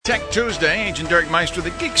Tech Tuesday, Agent Derek Meister, the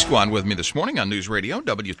Geek Squad, with me this morning on News Radio,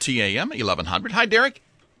 WTAM 1100. Hi, Derek.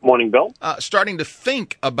 Morning, Bill. Starting to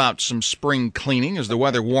think about some spring cleaning as the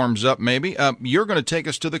weather warms up, maybe. You're going to take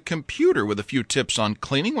us to the computer with a few tips on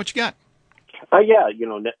cleaning. What you got?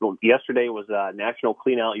 Yesterday was National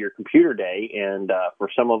Clean Out Your Computer Day, and for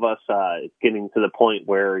some of us, it's getting to the point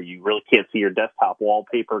where you really can't see your desktop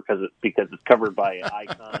wallpaper because it's covered by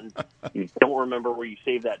icons. You don't remember where you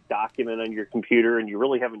saved that document on your computer, and you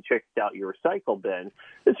really haven't checked out your recycle bin.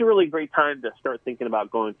 It's a really great time to start thinking about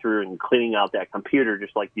going through and cleaning out that computer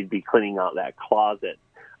just like you'd be cleaning out that closet.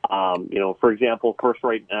 For example,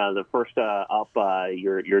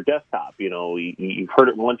 your desktop. You've heard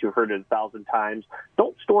it once, you've heard it 1,000 times.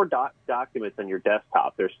 Don't store documents on your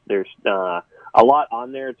desktop. There's a lot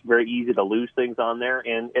on there. It's very easy to lose things on there,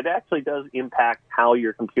 and it actually does impact how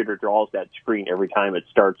your computer draws that screen every time it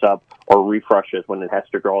starts up or refreshes when it has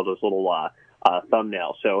to draw those little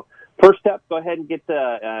thumbnails. So first step, go ahead and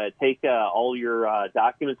take all your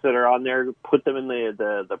documents that are on there, put them in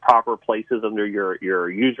the proper places under your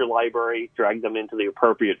user library, drag them into the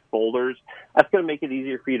appropriate folders. That's going to make it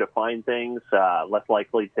easier for you to find things, less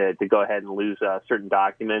likely to go ahead and lose certain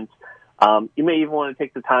documents. You may even want to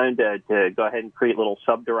take the time to go ahead and create little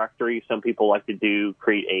subdirectories. Some people like to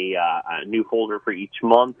create a new folder for each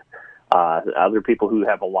month. Other people who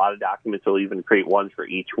have a lot of documents will even create ones for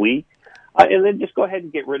each week. And then just go ahead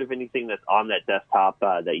and get rid of anything that's on that desktop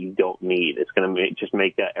that you don't need. It's going to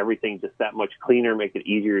make everything just that much cleaner, make it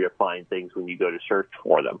easier to find things when you go to search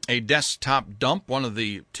for them. A desktop dump, one of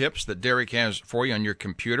the tips that Derek has for you on your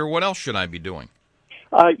computer. What else should I be doing?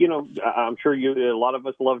 I'm sure a lot of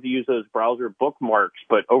us love to use those browser bookmarks,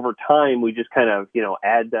 but over time we just kind of,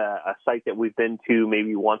 add a site that we've been to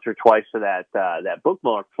maybe once or twice to that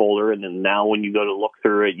bookmark folder, and then now when you go to look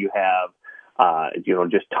through it, you have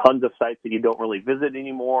just tons of sites that you don't really visit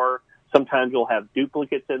anymore. Sometimes you'll have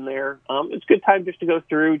duplicates in there. It's a good time just to go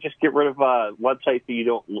through, just get rid of websites that you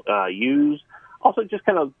don't use. Also, just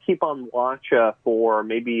kind of keep on watch for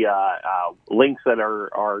maybe links that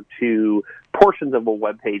are to portions of a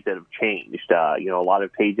web page that have changed. A lot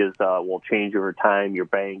of pages will change over time, your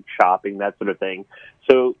bank, shopping, that sort of thing.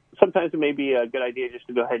 So sometimes it may be a good idea just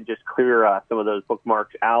to go ahead and just clear some of those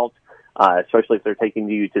bookmarks out, especially if they're taking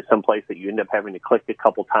you to some place that you end up having to click a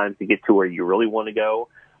couple times to get to where you really want to go.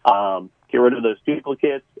 Get rid of those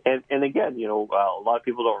duplicates. And again, a lot of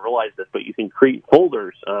people don't realize this, but you can create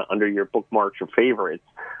folders under your bookmarks or favorites.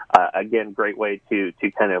 Again, great way to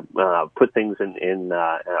kind of put things in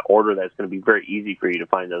order that's going to be very easy for you to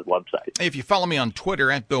find those websites. Hey, if you follow me on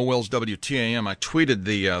Twitter, at Bill Wills WTAM, I tweeted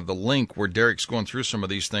the link where Derek's going through some of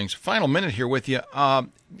these things. Final minute here with you.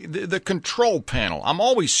 The control panel. I'm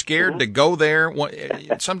always scared to go there.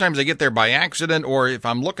 Sometimes I get there by accident, or if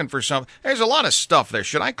I'm looking for something. There's a lot of stuff there.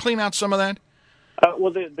 Should I clean out some of that?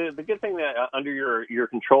 Well, the good thing that under your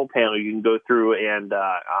control panel, you can go through and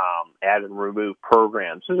add and remove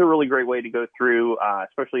programs. This is a really great way to go through,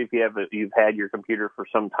 especially if you've had your computer for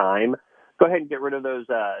some time. Go ahead and get rid of those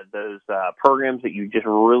programs that you just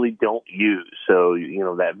really don't use. So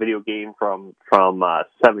that video game from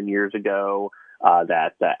 7 years ago,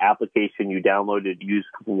 that application you downloaded, used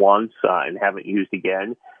once, and haven't used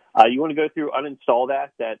again. You want to go through, uninstall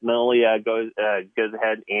that. That not only goes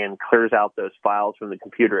ahead and clears out those files from the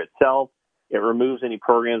computer itself, it removes any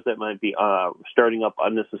programs that might be starting up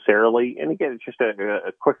unnecessarily. And again, it's just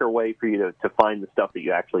a quicker way for you to find the stuff that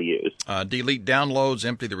you actually use. Delete downloads,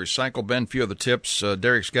 empty the recycle bin. Few of the tips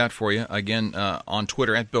Derek's got for you. Again, on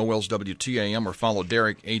Twitter, at Bill Wills WTAM, or follow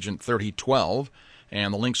Derek, Agent 3012.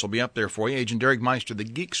 And the links will be up there for you. Agent Derek Meister, the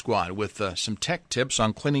Geek Squad, with some tech tips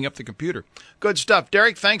on cleaning up the computer. Good stuff.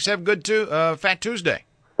 Derek, thanks. Have a good Fat Tuesday.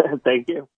 Thank you.